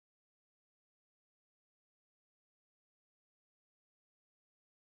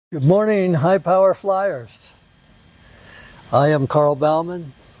Good morning, high power flyers. I am Carl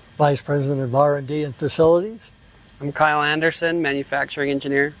Bauman, Vice President of R&D and Facilities. I'm Kyle Anderson, Manufacturing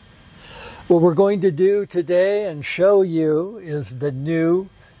Engineer. What we're going to do today and show you is the new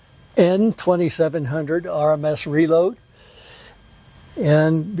N2700 RMS reload.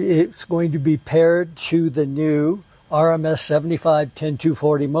 And it's going to be paired to the new RMS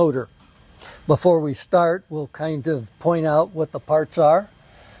 75-10240 motor. Before we start, we'll kind of point out what the parts are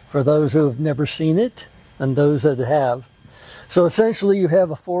for those who have never seen it and those that have. So essentially you have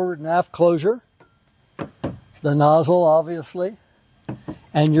a forward and aft closure, the nozzle obviously,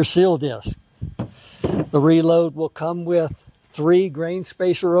 and your seal disc. The reload will come with 3 grain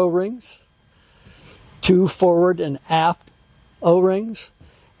spacer O-rings, 2 forward and aft O-rings,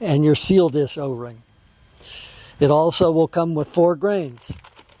 and your seal disc O-ring. It also will come with 4 grains.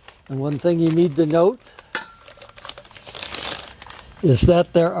 And one thing you need to note is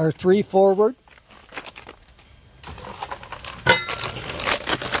that there are 3 forward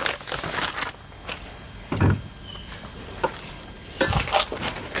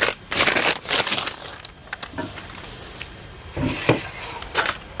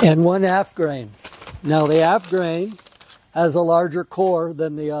and 1 aft grain. Now the aft grain has a larger core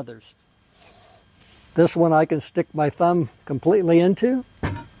than the others. This one I can stick my thumb completely into.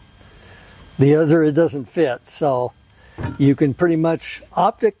 The other, it doesn't fit, so you can pretty much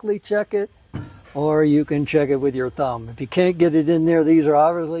optically check it, or you can check it with your thumb. If you can't get it in there, these are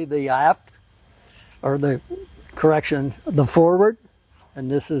obviously the aft, or the forward,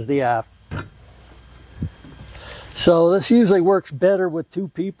 and this is the aft. So this usually works better with 2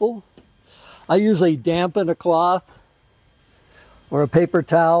 people. I usually dampen a cloth or a paper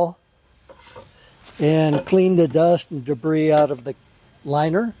towel and clean the dust and debris out of the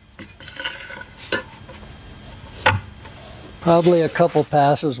liner. Probably a couple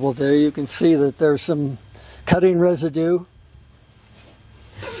passes will do. You can see that there's some cutting residue.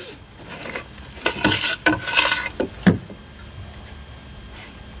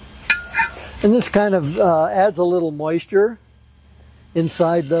 And this kind of adds a little moisture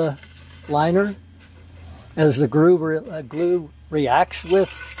inside the liner as the glue reacts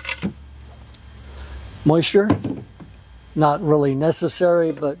with moisture. Not really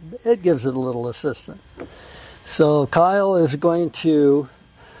necessary, but it gives it a little assistance. So Kyle is going to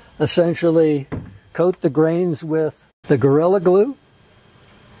essentially coat the grains with the Gorilla Glue.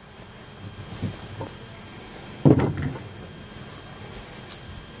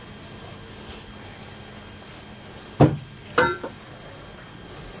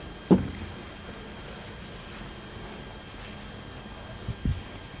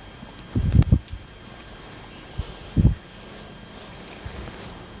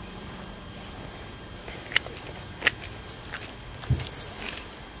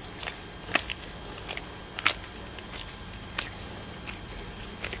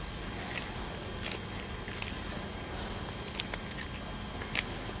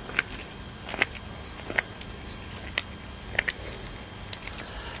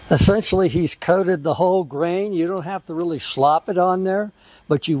 Essentially, he's coated the whole grain. You don't have to really slop it on there,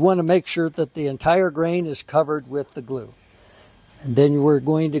 but you want to make sure that the entire grain is covered with the glue. And then we're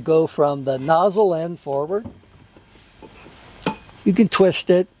going to go from the nozzle end forward. You can twist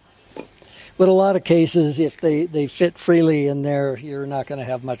it, but a lot of cases, if they fit freely in there, you're not going to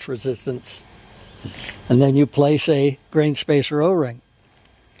have much resistance. And then you place a grain spacer O-ring.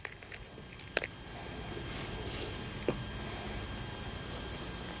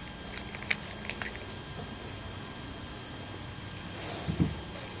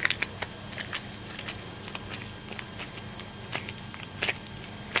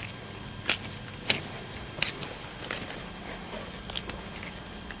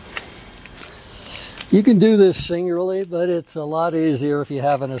 You can do this singularly, but it's a lot easier if you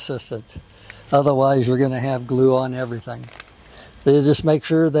have an assistant. Otherwise, you're going to have glue on everything. So you just make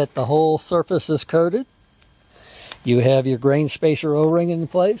sure that the whole surface is coated. You have your grain spacer O-ring in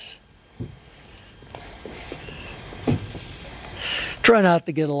place. Try not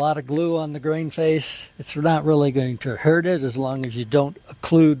to get a lot of glue on the grain face. It's not really going to hurt it as long as you don't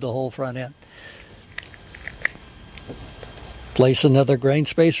occlude the whole front end. Place another grain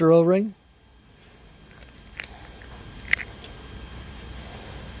spacer O-ring.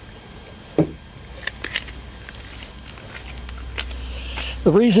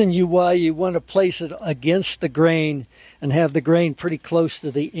 The reason why you want to place it against the grain and have the grain pretty close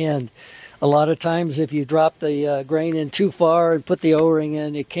to the end. A lot of times if you drop the grain in too far and put the O-ring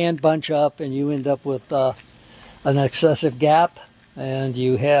in, it can bunch up and you end up with an excessive gap, and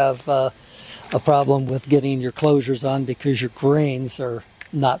you have a problem with getting your closures on because your grains are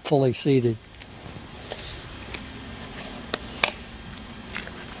not fully seated.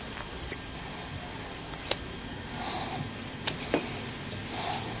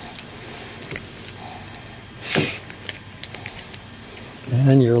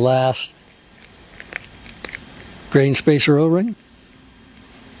 And your last grain spacer O-ring.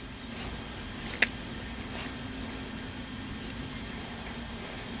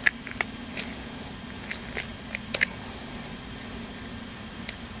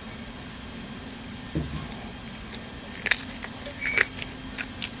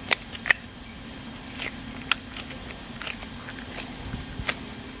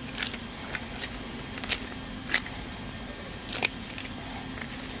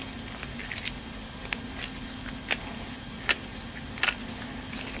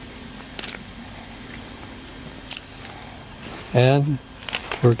 And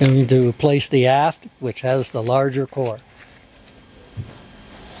we're going to place the aft, which has the larger core.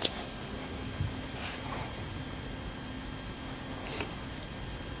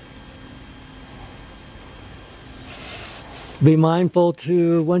 Be mindful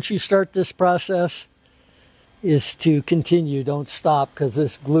to, once you start this process, is to continue, don't stop, because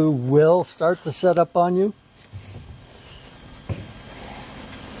this glue will start to set up on you.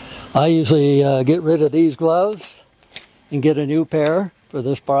 I usually get rid of these gloves and get a new pair for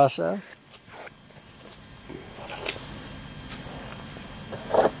this process.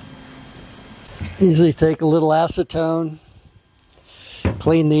 Usually take a little acetone,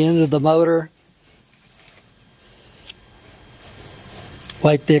 clean the end of the motor,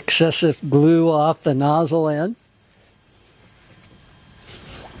 wipe the excessive glue off the nozzle end.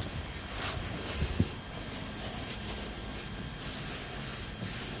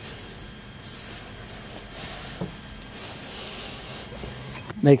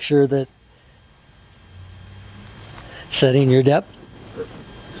 Make sure that setting your depth.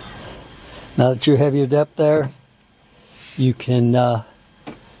 Now that you have your depth there, you can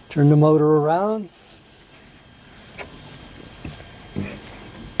turn the motor around.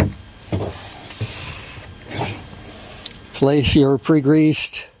 Place your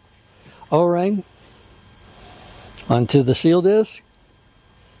pre-greased O-ring onto the seal disc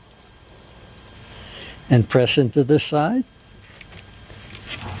and press into this side.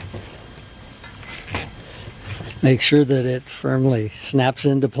 Make sure that it firmly snaps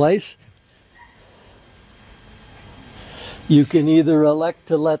into place. You can either elect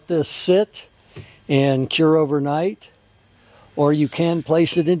to let this sit and cure overnight, or you can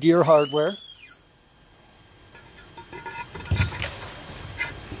place it into your hardware.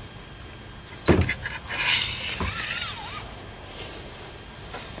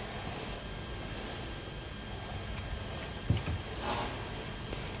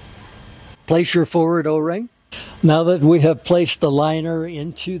 Place your forward O-ring. Now that we have placed the liner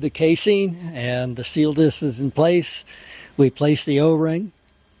into the casing and the seal disc is in place, we place the O-ring.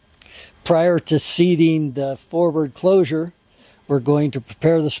 Prior to seating the forward closure, we're going to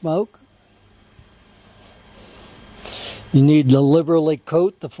prepare the smoke. You need to liberally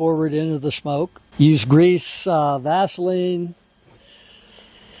coat the forward end of the smoke. Use grease, Vaseline,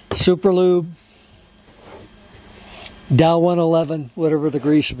 Super Lube, Dow 111, whatever the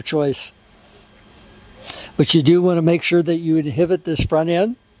grease of choice. But you do want to make sure that you inhibit this front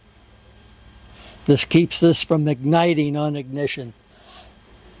end. This keeps this from igniting on ignition.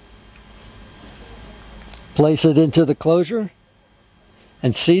 Place it into the closure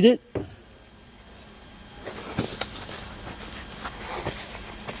and seat it.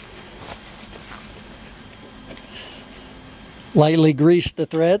 Lightly grease the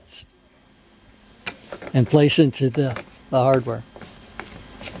threads and place into the hardware.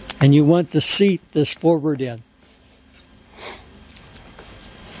 And you want to seat this forward end.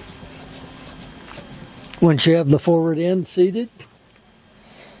 Once you have the forward end seated,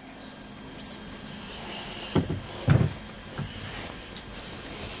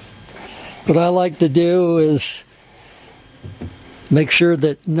 what I like to do is make sure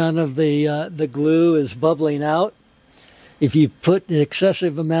that none of the glue is bubbling out. If you put an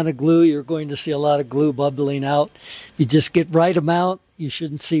excessive amount of glue, you're going to see a lot of glue bubbling out. If you just get right amount, you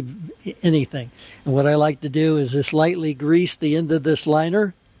shouldn't see anything. And what I like to do is just lightly grease the end of this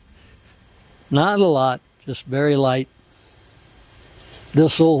liner. Not a lot, just very light.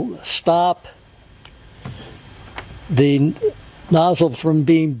 This will stop the nozzle from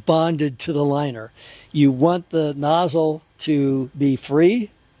being bonded to the liner. You want the nozzle to be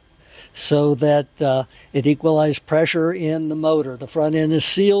free so that it equalizes pressure in the motor. The front end is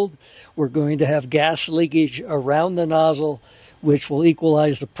sealed. We're going to have gas leakage around the nozzle, which will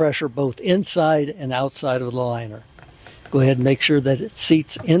equalize the pressure both inside and outside of the liner. Go ahead and make sure that it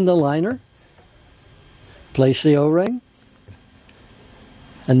seats in the liner. Place the O-ring.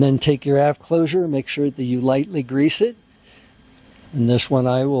 And then take your aft closure and make sure that you lightly grease it. And this one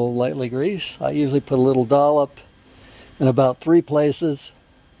I will lightly grease. I usually put a little dollop in about 3 places.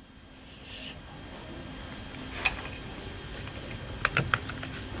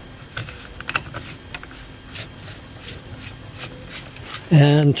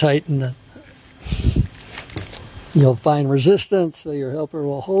 And tighten it. You'll find resistance, so your helper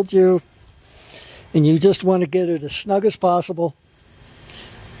will hold you. And you just want to get it as snug as possible.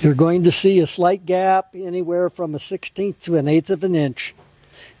 You're going to see a slight gap anywhere from a 1/16 to an 1/8 of an inch.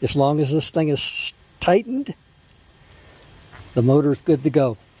 As long as this thing is tightened, the motor is good to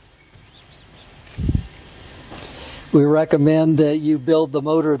go. We recommend that you build the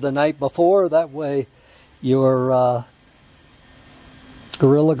motor the night before. That way your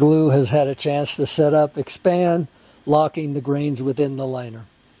Gorilla Glue has had a chance to set up, expand, locking the grains within the liner.